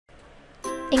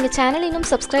எங்க சேனல் இன்னும்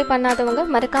subscribe பண்ணாதவங்க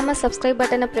மறக்காம subscribe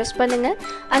பட்டனை press பண்ணுங்க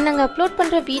and நாங்க அப்லோட்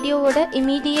பண்ற வீடியோவோட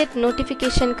immediate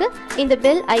notificationக்கு இந்த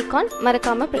bell icon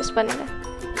மறக்காம press பண்ணுங்க.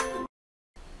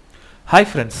 Hi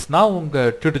friends, நான் உங்க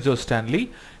Tutor Stanley.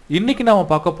 இன்னைக்கு நாம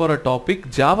பார்க்க போற டாபிக்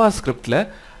JavaScriptல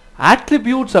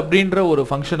attributes அப்படிங்கற ஒரு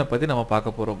ஃபங்க்ஷனை பத்தி நாம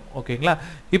பார்க்க போறோம். ஓகேங்களா?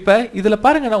 இப்போ இதுல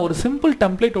பாருங்க நான் ஒரு சிம்பிள்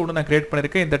டெம்ப்ளேட் ஒன்னு நான் கிரியேட்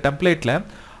பண்ணிருக்கேன். இந்த டெம்ப்ளேட்ல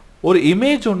ஒரு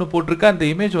இமேஜ் ஒன்னு போட்டுருக்கேன். அந்த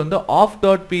இமேஜ் வந்து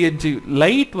off.png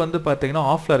லைட் வந்து பாத்தீங்கன்னா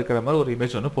ஆஃப்ல இருக்கிற மாதிரி ஒரு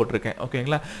இமேஜ் ஒன்னு போட்டுருக்கேன்.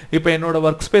 ஓகேங்களா? இப்போ என்னோட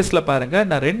வர்க் ஸ்பேஸ்ல பாருங்க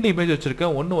நான் ரெண்டு இமேஜ்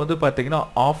வச்சிருக்கேன். ஒன்னு வந்து பாத்தீங்கன்னா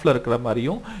ஆஃப்ல இருக்கிற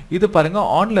மாதிரியும் இது பாருங்க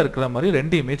ஆன்ல இருக்கிற மாதிரி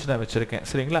ரெண்டு இமேஜ் நான் வச்சிருக்கேன்.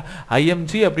 சரிங்களா?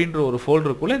 img அப்படிங்கற ஒரு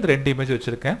ஃபோல்டருக்குள்ள இந்த ரெண்டு இமேஜ்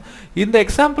வச்சிருக்கேன். இந்த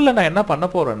எக்ஸாம்பிள்ல நான் என்ன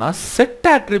பண்ண போறேன்னா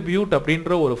setAttribute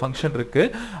அப்படிங்கற ஒரு ஃபங்க்ஷன் இருக்கு.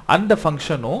 அந்த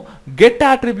ஃபங்க்ஷனும்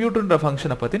getAttributeன்ற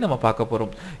ஃபங்க்ஷனை பத்தி நம்ம பார்க்க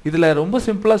போறோம். இதுல ரொம்ப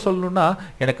சிம்பிளா சொல்லணும்னா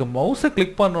எனக்கு மவுஸை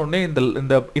கிளிக் பண்ண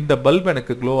இந்த பல்ப்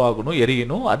எனக்கு க்ளோ ஆகணும்,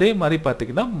 எரியணும். அதே மாதிரி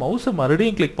பாத்தீங்கன்னா மவுஸை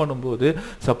மறுபடியும் கிளிக் பண்ணும்போது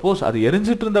சப்போஸ் அது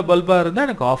எரிஞ்சிட்டு இருந்த பல்பா இருந்தா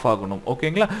எனக்கு ஆஃப் ஆகணும்.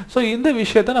 ஓகேங்களா? சோ இந்த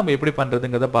விஷயத்தை நம்ம எப்படி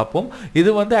பண்றதுங்கறத பார்ப்போம். இது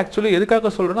வந்து ஆக்சுவலி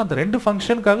எதுக்காக சொல்றேன்னா அந்த ரெண்டு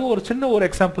ஃபங்க்ஷனுக்காக ஒரு சின்ன ஒரு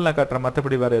எக்ஸாம்பிள் நான் காட்டுறேன்.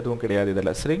 மத்தபடி வேற எதுவும் கிடையாது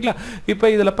இதுல. சரிங்களா? இப்போ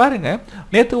இதுல பாருங்க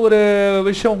நேத்து ஒரு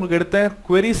விஷயம் உங்களுக்கு எடுத்தேன்.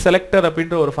 query selector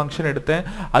அப்படின்ற ஒரு ஃபங்க்ஷன் எடுத்தேன்.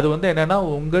 அது வந்து என்னன்னா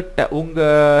உங்க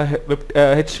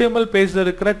HTML பேஜ்ல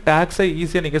இருக்கிற டாக்ஸை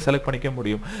ஈஸியா நீங்க செலக்ட் பண்ணிக்க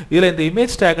முடியும். இதுல இந்த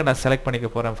இமேஜ் டாக் நான் செலக்ட் பண்ணிக்க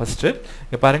போறேன் ஃபர்ஸ்ட்.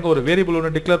 இங்க பாருங்க ஒரு வேரியபிள் ஒன்னு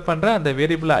டிக்ளேர் பண்றேன். அந்த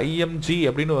வேரியபிள் img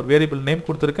அப்படினு ஒரு வேரியபிள் நேம்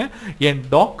கொடுத்திருக்கேன். என்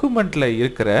டாக்குமெண்ட்ல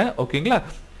இருக்கிற ஓகேங்களா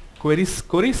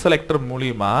query selector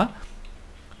மூலமா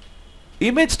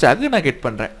இமேஜ் டாக் நான் கெட்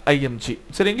பண்றேன் img.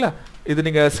 சரிங்களா? இது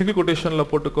நீங்க சிங்கிள் கோட்டேஷன்ல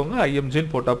போட்டுக்கோங்க. img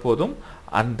ன்னு போட்டா போதும்.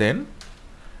 and then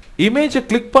இமேஜை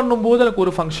கிளிக் பண்ணும்போது எனக்கு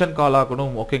ஒரு ஃபங்க்ஷன் கால்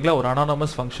ஆகணும். ஓகேங்களா? ஒரு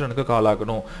அனானமஸ் ஃபங்க்ஷன் எனக்கு கால்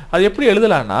ஆகணும். அது எப்படி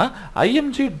எழுதலாம்னா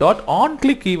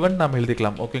img.onClick event நாம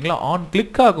எழுதிக்கலாம். ஓகேங்களா? ஆன்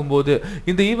கிளிக் ஆகும்போது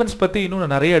இந்த ஈவென்ட்ஸ் பத்தி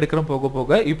இன்னும் நிறைய எடுக்கிறோம் போக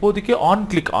போக. இப்போதைக்கு ஆன்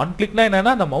கிளிக்னா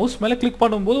என்னன்னா அந்த மவுஸ் மேல கிளிக்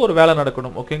பண்ணும்போது ஒரு வேலை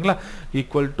நடக்கணும். ஓகேங்களா?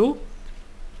 ஈக்குவல்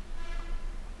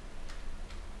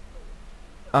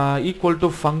டு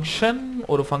ஃபங்க்ஷன்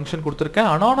ஒரு ஃபங்க்ஷன் கொடுத்திருக்கேன்.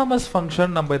 அனானமஸ்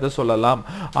ஃபங்க்ஷன் நம்ம இதை சொல்லலாம்.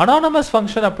 அனானமஸ்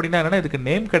ஃபங்க்ஷன் அப்படின்னா என்னன்னா இதுக்கு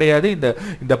நேம் கிடையாது.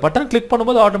 இந்த பட்டன் கிளிக்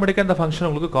பண்ணும்போது ஆட்டோமேட்டிக்கா இந்த ஃபங்க்ஷன்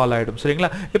உங்களுக்கு கால் ஆயிடும். சரிங்களா?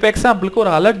 இப்போ எக்ஸாம்பிளுக்கு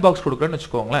ஒரு அலர்ட் பாக்ஸ் கொடுக்குறேன்னு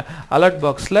வச்சுக்கோங்களேன். அலர்ட்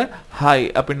பாக்ஸ்ல ஹாய்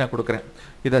அப்படின்னு நான் கொடுக்குறேன்.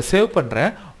 இதை சேவ்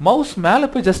பண்றேன். மவுஸ் மேல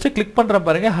போய் ஜஸ்ட் கிளிக் பண்றேன்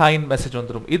பாருங்க ஹாய்ன் மெசேஜ்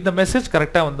வந்துரும். இந்த மெசேஜ்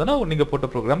கரெக்ட்டா வந்தனா நீங்க போட்ட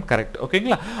ப்ரோக்ராம் கரெக்ட்.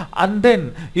 ஓகேங்களா? and then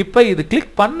இப்போ இது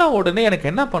கிளிக் பண்ண உடனே எனக்கு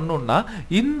என்ன பண்ணனும்னா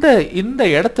இந்த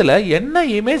இடத்துல என்ன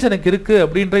இமேஜ் எனக்கு இருக்கு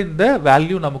அப்படின்ற இந்த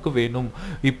வேல்யூ நமக்கு வேணும்.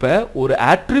 இப்போ ஒரு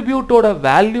அட்ரிபியூட்டோட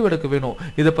வேல்யூ எனக்கு வேணும்.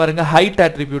 இது பாருங்க ஹைட்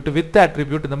அட்ரிபியூட் வித்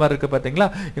அட்ரிபியூட் இந்த மாதிரி இருக்கு பாத்தீங்களா?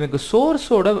 எனக்கு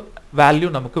சோர்ஸோட வேல்யூ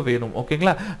நமக்கு வேணும்.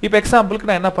 ஓகேங்களா? இப்போ எக்ஸாம்பிளுக்கு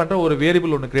நான் என்ன பண்றேன் ஒரு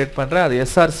வேரியபிள் ஒன்னு கிரியேட் பண்றேன். அது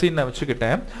src நான்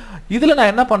வச்சுக்கிட்டேன். இதுல நான்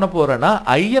என்ன பண்ண போறேன்னா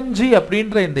img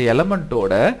அப்படின்ற இந்த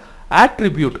எலிமெண்டோட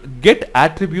attribute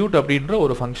getAttribute அப்படின்ற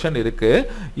ஒரு ஃபங்க்ஷன் இருக்கு.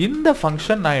 இந்த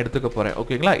ஃபங்க்ஷன் நான் எடுத்துக்க போறேன்.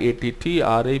 ஓகேங்களா?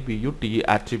 attribute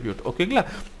attribute. ஓகேங்களா?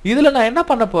 இதுல நான் என்ன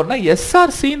பண்ண போறேன்னா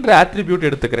srcன்ற attribute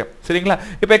எடுத்துக்கிறேன். சரிங்களா?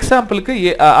 இப்போ எக்ஸாம்பிளுக்கு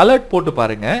alert போட்டு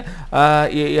பாருங்க.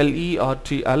 alert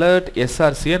alert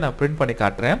src நான் பிரிண்ட் பண்ணி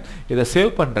காட்டுறேன். இதை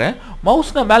சேவ் பண்றேன்.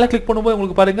 மவுஸ் நான் மேல கிளிக் பண்ணும்போது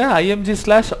உங்களுக்கு பாருங்க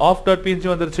img/off.png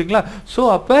வந்துருச்சுங்களா? சோ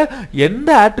அப்ப எந்த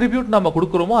attribute நம்ம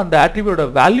கொடுக்கறோமோ அந்த attributeோட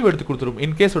வேல்யூ எடுத்து கொடுத்துரும்.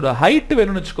 இன் கேஸ் ஓட ஹைட்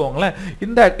வேணும்னு வெச்சுக்கோங்க.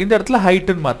 இந்த இடத்துல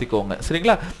ஹைட்னு மாத்திக்கோங்க.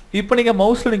 சரிங்களா? இப்போ நீங்க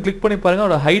மவுஸ்ல நீங்க கிளிக் பண்ணி பாருங்க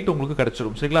அதோட ஹைட் உங்களுக்கு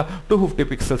கிடைச்சிரும். சரிங்களா? 250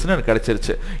 பிக்சல்ஸ்னு எனக்கு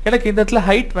கிடைச்சிருச்சு. எனக்கு இந்த இடத்துல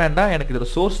ஹைட் வேண்டாம். எனக்கு இதோட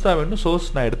சோர்ஸ் தான் வேணும்.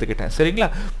 சோர்ஸ் நான் எடுத்துக்கிட்டேன். சரிங்களா?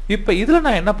 இப்போ இதுல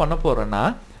நான் என்ன பண்ண போறேன்னா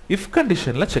if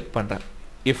கண்டிஷன்ல செக் பண்றேன்.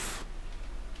 if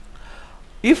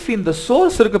இந்த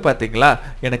சோர்ஸ் இருக்கு பாத்தீங்களா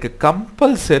எனக்கு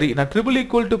கம்பல்சரி நான் ட்ரிபிள்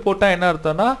ஈக்குவல் டு போட்டா என்ன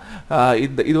அர்த்தம்னா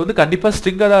இது வந்து கண்டிப்பா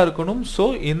ஸ்ட்ரிங்கா தான் இருக்கணும். சோ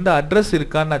இந்த அட்ரஸ்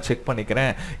இருக்கான்னு நான் செக்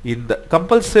பண்ணிக்கிறேன். இந்த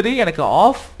கம்பல்சரி எனக்கு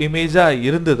ஆஃப் இமேஜா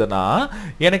இருந்ததுன்னா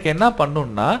எனக்கு என்ன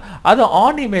பண்ணணும்னா அது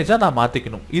ஆன் இமேஜா நான்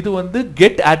மாத்திக்கணும். இது வந்து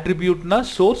கெட் அட்ரிபியூட்னா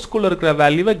சோர்ஸ்க்குள்ள இருக்கிற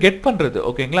வேல்யூவை கெட் பண்றது.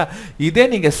 ஓகேங்களா? இதே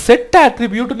நீங்க செட்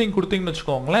அட்ரிபியூட் நீங்க கொடுத்தீங்கன்னு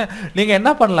வச்சுக்கோங்களேன் நீங்க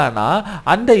என்ன பண்ணலாம்னா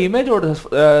அந்த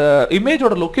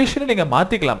இமேஜோட லொகேஷனை நீங்க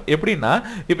மாத்திக்கலாம். எப்படின்னா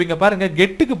இப்போ இங்க பாருங்க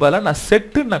கெட்டுக்கு பதிலா நான்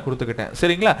செட் நான் கொடுத்துக்கிட்டேன்.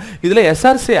 சரிங்களா? இதுல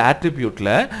src attributeல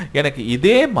எனக்கு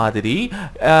இதே மாதிரி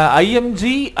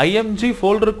img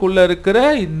ஃபோல்டருக்குள்ள இருக்கிற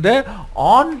இந்த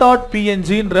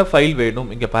on.pngன்ற ஃபைல் வேணும்.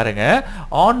 இங்க பாருங்க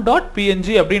on.png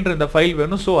அப்படின்ற இந்த ஃபைல்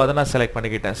வேணும். சோ அதை நான் செலக்ட்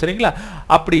பண்ணிக்கிட்டேன். சரிங்களா?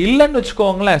 அப்படி இல்லன்னு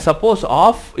வெச்சுக்கோங்களேன் சப்போஸ்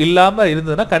ஆஃப் இல்லாம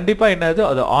இருந்ததுன்னா கண்டிப்பா என்னது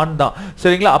அது ஆன் தான்.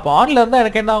 சரிங்களா? அப்ப ஆன்ல இருந்தா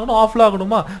எனக்கு என்ன ஆகணும் ஆஃப்ல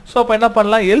ஆகணுமா? சோ அப்ப என்ன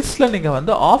பண்ணலாம் எல்ஸ்ல நீங்க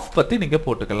வந்து ஆஃப் பத்தி நீங்க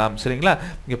போட்டுக்கலாம். சரிங்களா?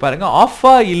 இங்க பாருங்க ஆஃப்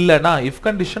ஆஃபா இல்லனா if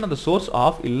condition அந்த source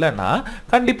off இல்லனா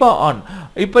கண்டிப்பா on.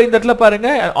 இப்போ இந்த இடத்துல பாருங்க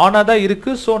ஆனா தான்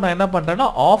இருக்கு. சோ நான் என்ன பண்றேன்னா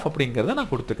ஆஃப் அப்படிங்கறத நான்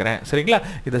கொடுத்துக்கிறேன். சரிங்களா?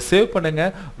 இத சேவ் பண்ணுங்க.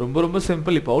 ரொம்ப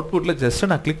சிம்பிள். இப்போ அவுட்புட்ல ஜஸ்ட்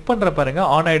நான் கிளிக் பண்றேன் பாருங்க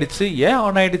ஆன் ஆயிடுச்சு. ஏன்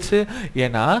ஆன் ஆயிடுச்சு?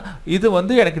 ஏனா இது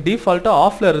வந்து எனக்கு டிஃபால்ட்டா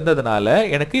ஆஃப்ல இருந்ததனால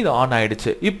எனக்கு இது ஆன்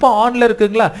ஆயிடுச்சு. இப்போ ஆன்ல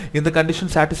இருக்குங்களா? இந்த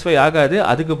கண்டிஷன் satisfy ஆகாது.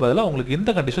 அதுக்கு பதிலா உங்களுக்கு இந்த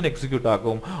கண்டிஷன் எக்ஸிக்யூட்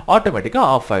ஆகும். ஆட்டோமேட்டிக்கா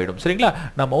ஆஃப் ஆயிடும். சரிங்களா?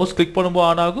 நான் மவுஸ் கிளிக் பண்ணும்போது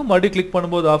ஆன் ஆகும், மறுபடியும் கிளிக்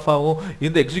பண்ணும்போது ஆஃப் ஆகும்.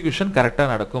 இந்த எக்ஸிகியூஷன் கரெக்ட்டா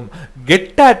நடக்கும்.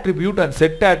 getAttribute and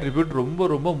setAttribute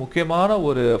ரொம்ப முக்கியமான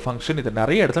ஒரு ஃபங்க்ஷன். இத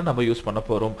நிறைய இடத்துல நம்ம யூஸ் பண்ண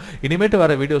போறோம். இனிமேட்டு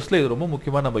வர வீடியோஸ்ல இது ரொம்ப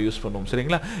முக்கியமா நம்ம யூஸ் பண்ணுவோம்.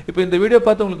 சரிங்களா? இப்போ இந்த வீடியோ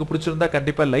பார்த்து உங்களுக்கு பிடிச்சிருந்தா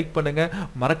கண்டிப்பா லைக் பண்ணுங்க.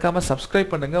 மறக்காம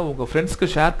சப்ஸ்கிரைப் பண்ணுங்க. உங்க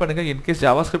ஃப்ரெண்ட்ஸ்க்கு ஷேர் பண்ணுங்க. இன் கேஸ்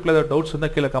ஜாவாஸ்கிரிப்ட்ல ஏதாவது டவுட்ஸ்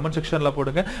இருந்தா கீழ கமெண்ட் செக்ஷன்ல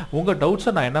போடுங்க. உங்க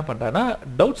டவுட்ஸை நான் என்ன பண்றேன்னா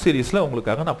டவுட் சீரிஸ்ல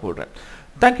உங்களுக்காக நான் போடுறேன்.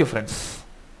 Thank you friends.